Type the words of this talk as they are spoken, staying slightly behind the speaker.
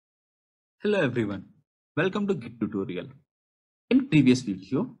Hello everyone, welcome to Git tutorial. In previous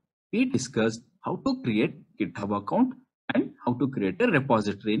video, we discussed how to create GitHub account and how to create a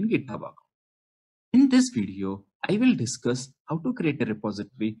repository in GitHub account. In this video, I will discuss how to create a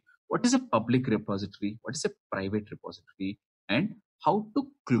repository, what is a public repository, what is a private repository, and how to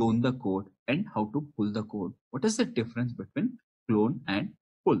clone the code and how to pull the code. What is the difference between clone and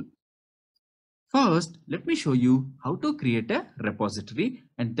pull? First, let me show you how to create a repository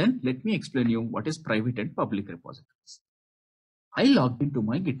and then let me explain you what is private and public repositories. I logged into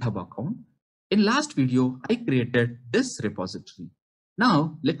my GitHub account. In last video, I created this repository.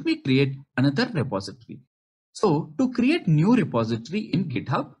 Now, let me create another repository. So, to create new repository in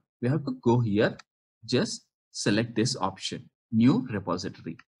GitHub, we have to go here, just select this option, new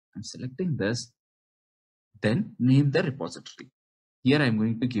repository. I'm selecting this, then name the repository. Here I am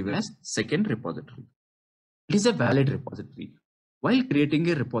going to give as second repository. It is a valid repository. While creating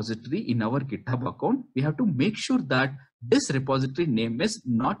a repository in our GitHub account, we have to make sure that this repository name is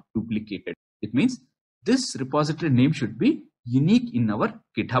not duplicated. It means this repository name should be unique in our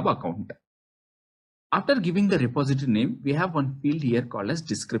GitHub account. After giving the repository name, we have one field here called as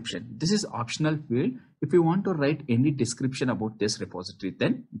description. This is optional field. If you want to write any description about this repository,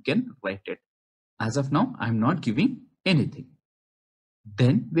 then you can write it. As of now, I'm not giving anything.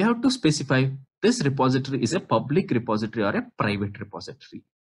 Then we have to specify this repository is a public repository or a private repository.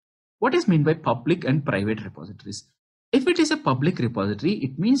 What is meant by public and private repositories? If it is a public repository,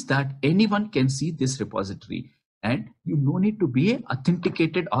 it means that anyone can see this repository and you no need to be an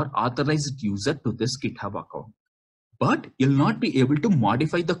authenticated or authorized user to this GitHub account. But you'll not be able to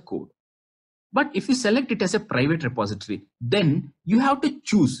modify the code. But if you select it as a private repository, then you have to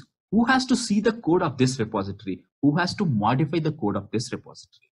choose who has to see the code of this repository, who has to modify the code of this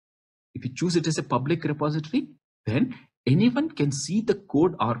repository. If you choose it as a public repository, then anyone can see the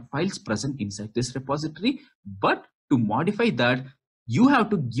code or files present inside this repository. But to modify that, you have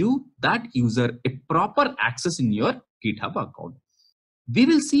to give that user a proper access in your GitHub account. We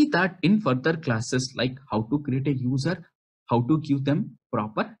will see that in further classes, like how to create a user, how to give them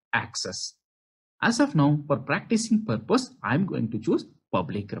proper access. As of now, for practicing purpose, I'm going to choose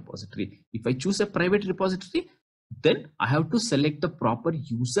public repository. If I choose a private repository, then I have to select the proper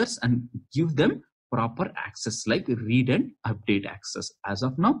users and give them proper access like read and update access. As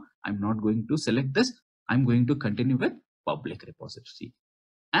of now, I'm not going to select this. I'm going to continue with public repository.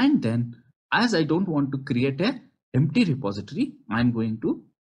 And then as I don't want to create a empty repository, I'm going to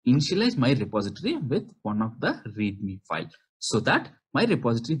initialize my repository with one of the readme file so that my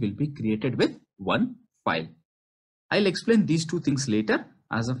repository will be created with one file. I'll explain these two things later.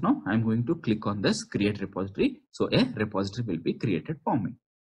 As of now, I'm going to click on this create repository. So a repository will be created for me.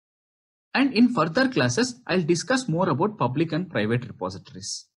 And in further classes, I'll discuss more about public and private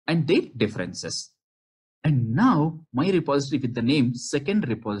repositories and their differences. And now my repository with the name second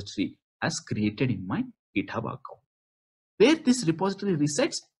repository has created in my GitHub account, where this repository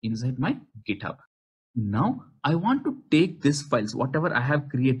resides inside my GitHub. Now I want to take these files, whatever I have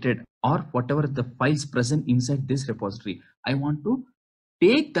created or whatever the files present inside this repository, I want to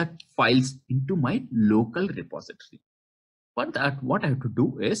take that files into my local repository. For that, what I have to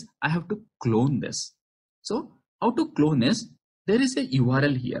do is I have to clone this. So how to clone is, there is a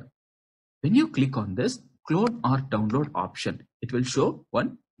URL here. When you click on this clone or download option, it will show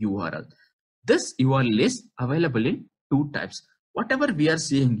one URL. This URL is available in two types. Whatever we are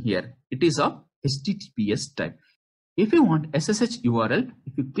seeing here, it is of HTTPS type. If you want SSH URL,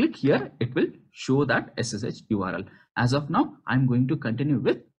 if you click here, it will show that SSH URL. As of now, I'm going to continue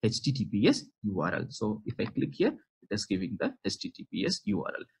with HTTPS URL. So if I click here, it is giving the HTTPS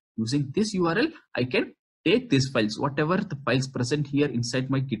URL. Using this URL, I can take these files, whatever the files present here inside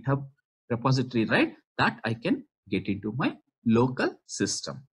my GitHub repository, right? That I can get into my local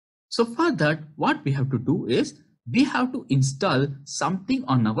system. So for that, what we have to do is we have to install something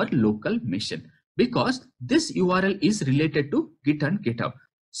on our local machine, because this URL is related to Git and GitHub.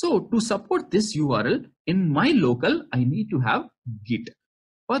 So to support this URL in my local, I need to have Git.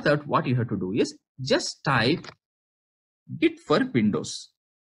 For that, what you have to do is just type Git for Windows.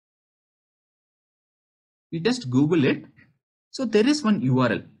 You just Google it. So there is one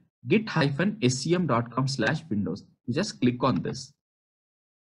URL, git-scm.com/windows. You just click on this.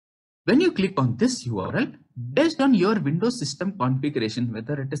 When you click on this URL, based on your Windows system configuration,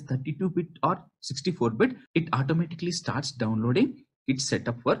 whether it is 32-bit or 64-bit, it automatically starts downloading Git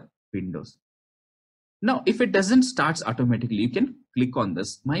setup for Windows. Now, if it doesn't start automatically, you can click on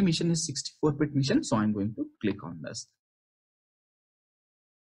this. My machine is 64-bit machine, so I'm going to click on this.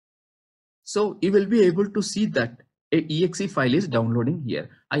 So you will be able to see that a exe file is downloading here.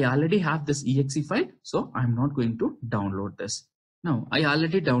 I already have this exe file, so I'm not going to download this. Now I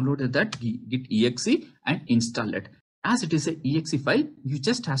already downloaded that git exe and install it. As it is a exe file, you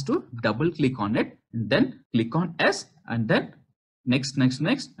just has to double click on it and then click on S and then next,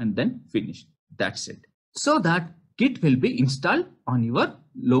 and then finish. That's it. So that Git will be installed on your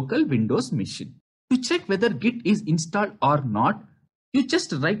local Windows machine. To check whether Git is installed or not, you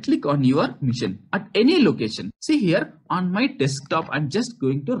just right click on your machine at any location. See here on my desktop, I'm just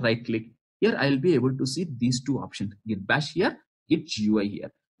going to right click. Here I'll be able to see these two options, Git bash here, Git GUI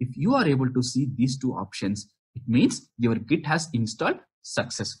here. If you are able to see these two options, it means your Git has installed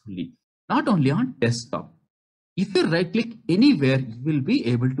successfully. Not only on desktop. If you right click anywhere, you will be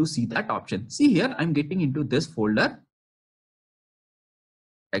able to see that option. See here, I'm getting into this folder.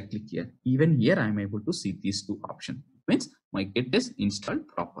 Right click here. Even here, I'm able to see these two options. It means my Git is installed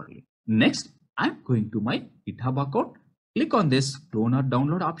properly. Next, I'm going to my GitHub account. Click on this clone or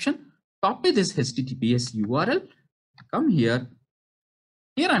download option. Copy this HTTPS URL. Come here.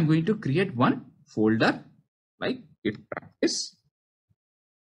 Here, I'm going to create one folder like Git practice.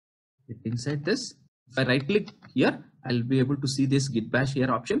 Get inside this. If I right click here, I'll be able to see this git bash here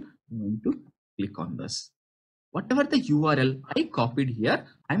option. I'm going to click on this. Whatever the URL I copied here,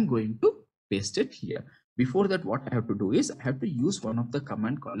 I'm going to paste it here. Before that, what I have to do is I have to use one of the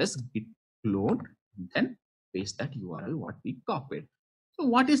command called as git clone and then paste that URL what we copied. So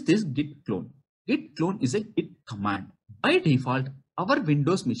what is this git clone? Git clone is a git command. By default, our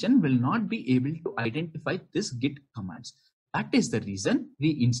Windows machine will not be able to identify this git commands. That is the reason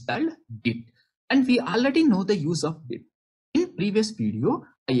we installed git. And we already know the use of Git. In previous video,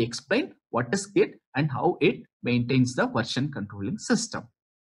 I explained what is Git and how it maintains the version controlling system.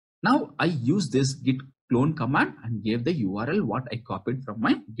 Now I use this git clone command and gave the URL what I copied from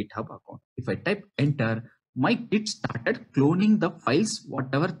my GitHub account. If I type enter, my Git started cloning the files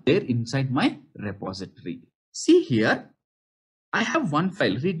whatever there inside my repository. See here, I have one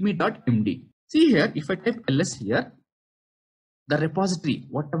file readme.md. See here, if I type ls here, the repository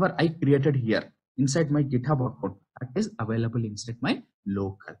whatever I created here inside my GitHub account, that is available inside my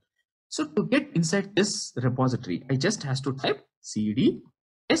local. So to get inside this repository, I just has to type cd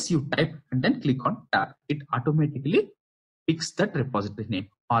su type and then click on tab. It automatically picks that repository name.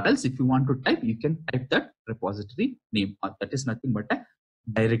 Or else if you want to type, you can type that repository name. That is nothing but a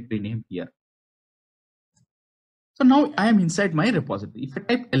directory name here. So now I am inside my repository. If I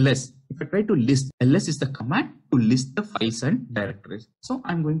type ls, if I try to list, ls is the command to list the files and directories. So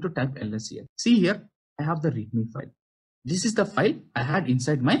I'm going to type ls here. See here, I have the readme file. This is the file I had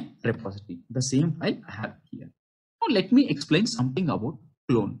inside my repository. The same file I have here. Now let me explain something about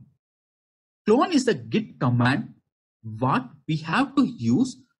clone. Clone is the git command what we have to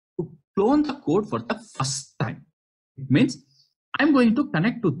use to clone the code for the first time. It means I'm going to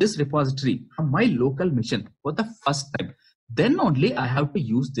connect to this repository from my local machine for the first time. Then only I have to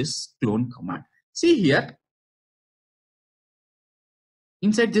use this clone command. See here,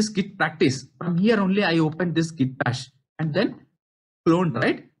 inside this git practice, from here only I open this git bash and then clone,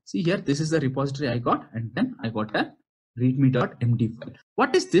 right? See here, this is the repository I got and then I got a readme.md file.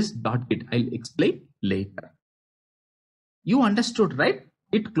 What is this .git? I'll explain later. You understood, right?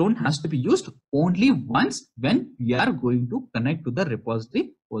 Git clone has to be used only once when we are going to connect to the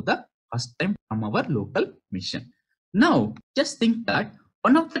repository for the first time from our local machine. Now, just think that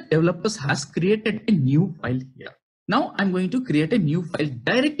one of the developers has created a new file here. Now, I'm going to create a new file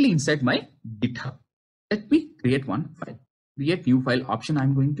directly inside my GitHub. Let me create one file. Create new file option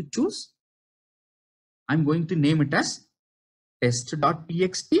I'm going to choose. I'm going to name it as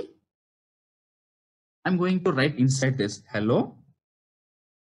test.txt. I'm going to write inside this, hello.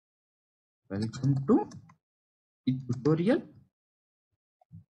 Welcome to the tutorial.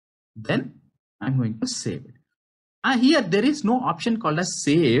 Then I'm going to save it. Here there is no option called as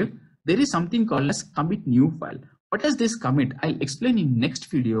save. There is something called as commit new file. What is this commit? I'll explain in next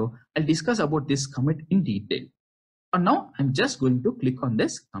video. I'll discuss about this commit in detail. For now, I'm just going to click on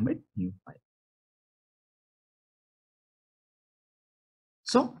this commit new file.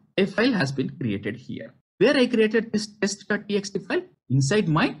 So a file has been created here. Where I created this test.txt file inside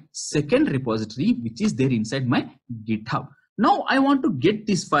my second repository, which is there inside my GitHub. Now I want to get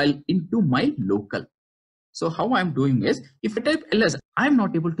this file into my local. So how I'm doing is, if I type ls, I'm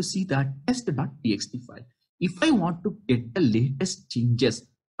not able to see that test.txt file. If I want to get the latest changes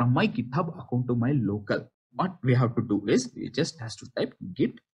from my GitHub account to my local, what we have to do is we just has to type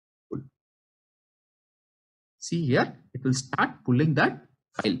git pull. See here, it will start pulling that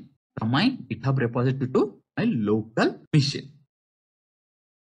file from my GitHub repository to my local machine.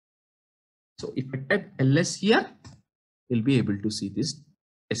 So if I type ls here, you'll be able to see this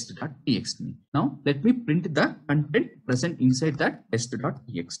test.txt. Now let me print the content present inside that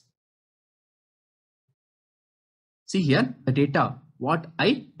test.txt. See here, the data what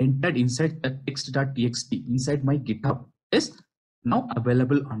I entered inside the text.txt inside my GitHub is now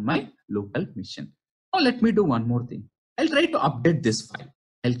available on my local machine. Now let me do one more thing. I'll try to update this file.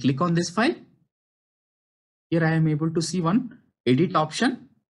 I'll click on this file. Here I am able to see one edit option.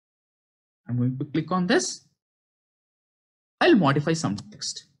 I'm going to click on this. I'll modify some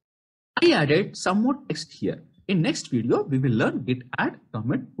text. I added some more text here. In next video, we will learn git add,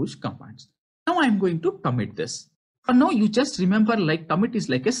 commit, push commands. Now I'm going to commit this. For now, you just remember like commit is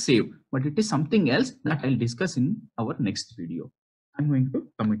like a save, but it is something else that I'll discuss in our next video. I'm going to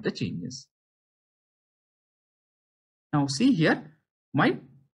commit the changes. Now see here, my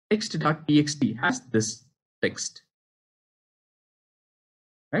text.txt has this text.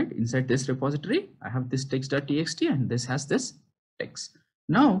 Right, inside this repository, I have this text.txt and this has this text.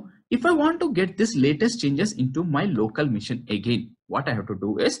 Now, if I want to get this latest changes into my local machine again, what I have to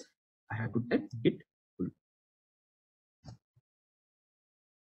do is I have to type git pull.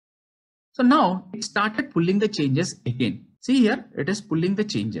 So now it started pulling the changes again. See here, it is pulling the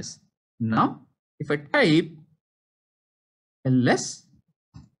changes. Now, if I type ls,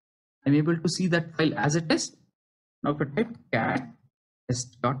 I'm able to see that file as it is. Now if I type cat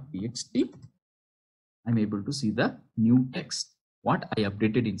test.txt, I'm able to see the new text what I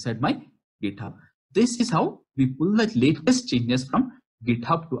updated inside my GitHub. This is how we pull the latest changes from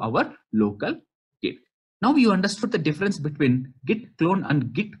GitHub to our local Git. Now you understood the difference between git clone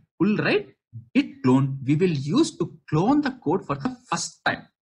and git pull, right? Git clone we will use to clone the code for the first time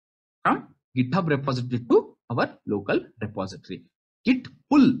from GitHub repository to our local repository. Git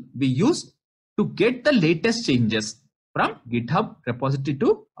pull we use to get the latest changes from GitHub repository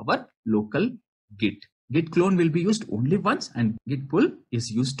to our local Git. Git clone will be used only once and git pull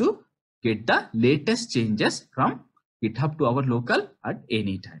is used to get the latest changes from GitHub to our local at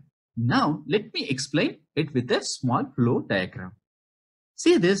any time. Now let me explain it with a small flow diagram.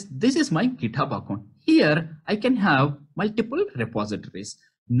 See this is my GitHub account. Here I can have multiple repositories.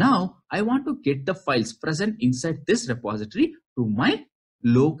 Now I want to get the files present inside this repository to my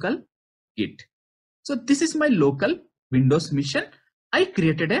local Git. So this is my local Windows machine. I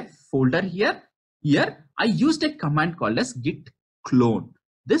created a folder here. Here I used a command called as git clone.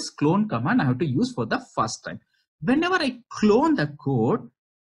 This clone command I have to use for the first time. Whenever I clone the code,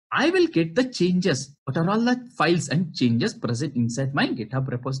 I will get the changes. What are all the files and changes present inside my GitHub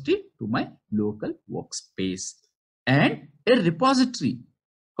repository to my local workspace. And a repository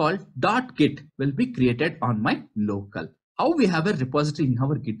called .git will be created on my local. How we have a repository in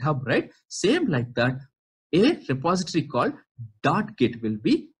our GitHub, right? Same like that. A repository called .git will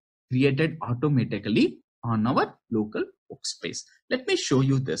be created automatically on our local workspace. Let me show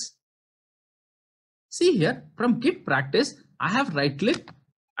you this. See here, from git practice, I have right clicked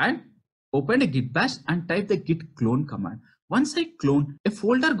and opened a git bash and typed the git clone command. Once I clone, a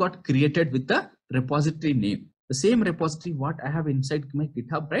folder got created with the repository name. The same repository what I have inside my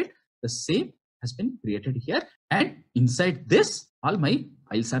GitHub, right? The same has been created here, and inside this all my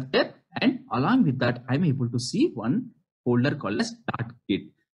files are there, and along with that I'm able to see one folder called as .git.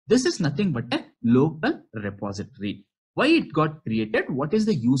 This is nothing but a local repository. Why it got created, what is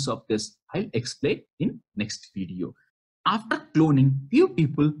the use of this, I'll explain in next video. After cloning, few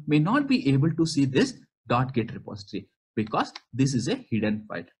people may not be able to see this .git repository because this is a hidden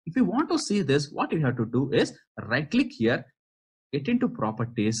file. If you want to see this, what you have to do is right click here, get into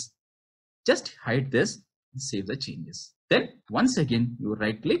properties, just hide this and save the changes. Then once again you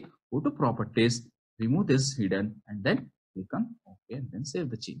right click, go to properties, remove this hidden and then click on OK and then save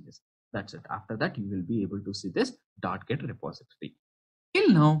the changes. That's it. After that you will be able to see this .git repository. Till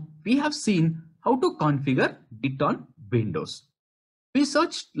now we have seen how to configure Git on Windows. We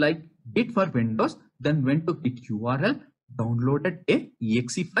searched like Git for Windows, then went to Git URL, downloaded a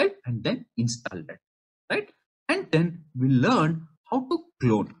exe file and then installed it, right? And then we learned how to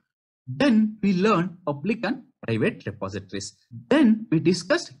clone. Then we learned public and private repositories. Then we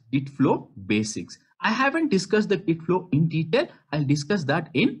discussed Git flow basics. I haven't discussed the Git flow in detail. I'll discuss that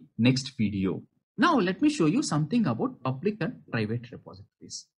in next video. Now let me show you something about public and private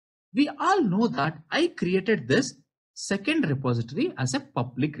repositories. We all know that I created this second repository as a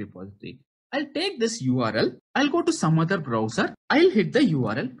public repository. I'll take this URL. I'll go to some other browser. I'll hit the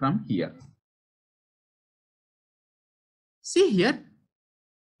URL from here. See here,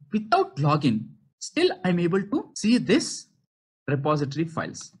 without login, still I'm able to see this repository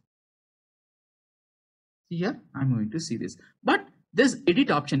files. Here I'm going to see this, but this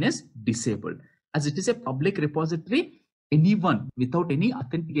edit option is disabled. As it is a public repository, anyone without any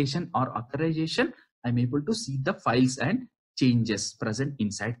authentication or authorization, I'm able to see the files and changes present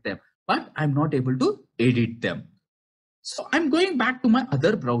inside them, but I'm not able to edit them. So I'm going back to my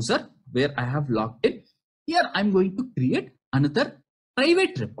other browser where I have logged in. Here I'm going to create another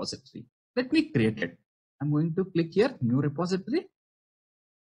private repository. Let me create it. I'm going to click here, new repository.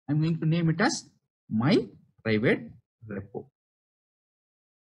 I'm going to name it as my private repo.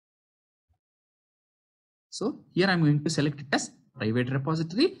 So here I'm going to select it as private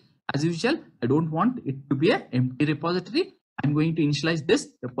repository. As usual, I don't want it to be an empty repository. I'm going to initialize this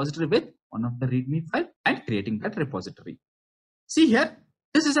repository with one of the README file and creating that repository. See here,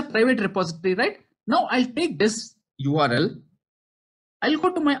 this is a private repository, right? Now I'll take this URL. I'll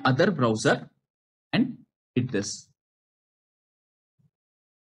go to my other browser and hit this.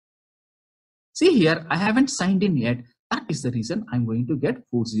 See here, I haven't signed in yet. That is the reason I'm going to get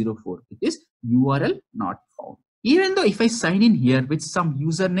 404. It is URL not found. Even though if I sign in here with some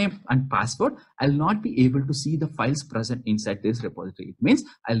username and password, I'll not be able to see the files present inside this repository. It means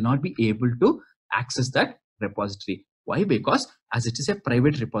I'll not be able to access that repository. Why? Because as it is a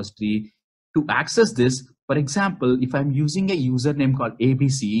private repository, to access this, for example, if I'm using a username called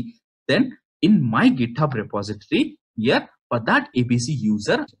ABC, then in my GitHub repository, here for that ABC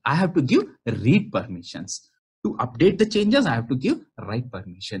user, I have to give read permissions. To update the changes, I have to give write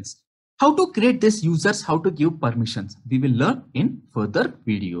permissions. How to create these users, how to give permissions, we will learn in further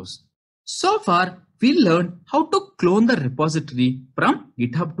videos. So far, we learned how to clone the repository from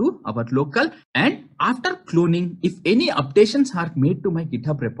GitHub to our local, and after cloning, if any updations are made to my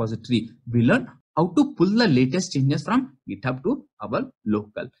GitHub repository, we learn how to pull the latest changes from GitHub to our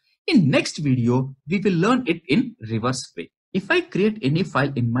local. In next video, we will learn it in reverse way. If I create any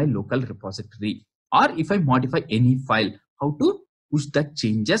file in my local repository, or if I modify any file, how to push the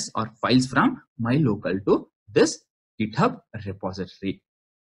changes or files from my local to this GitHub repository.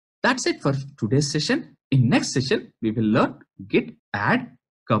 That's it for today's session. In next session, we will learn git add,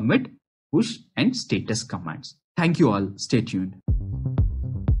 commit, push, and status commands. Thank you all. Stay tuned.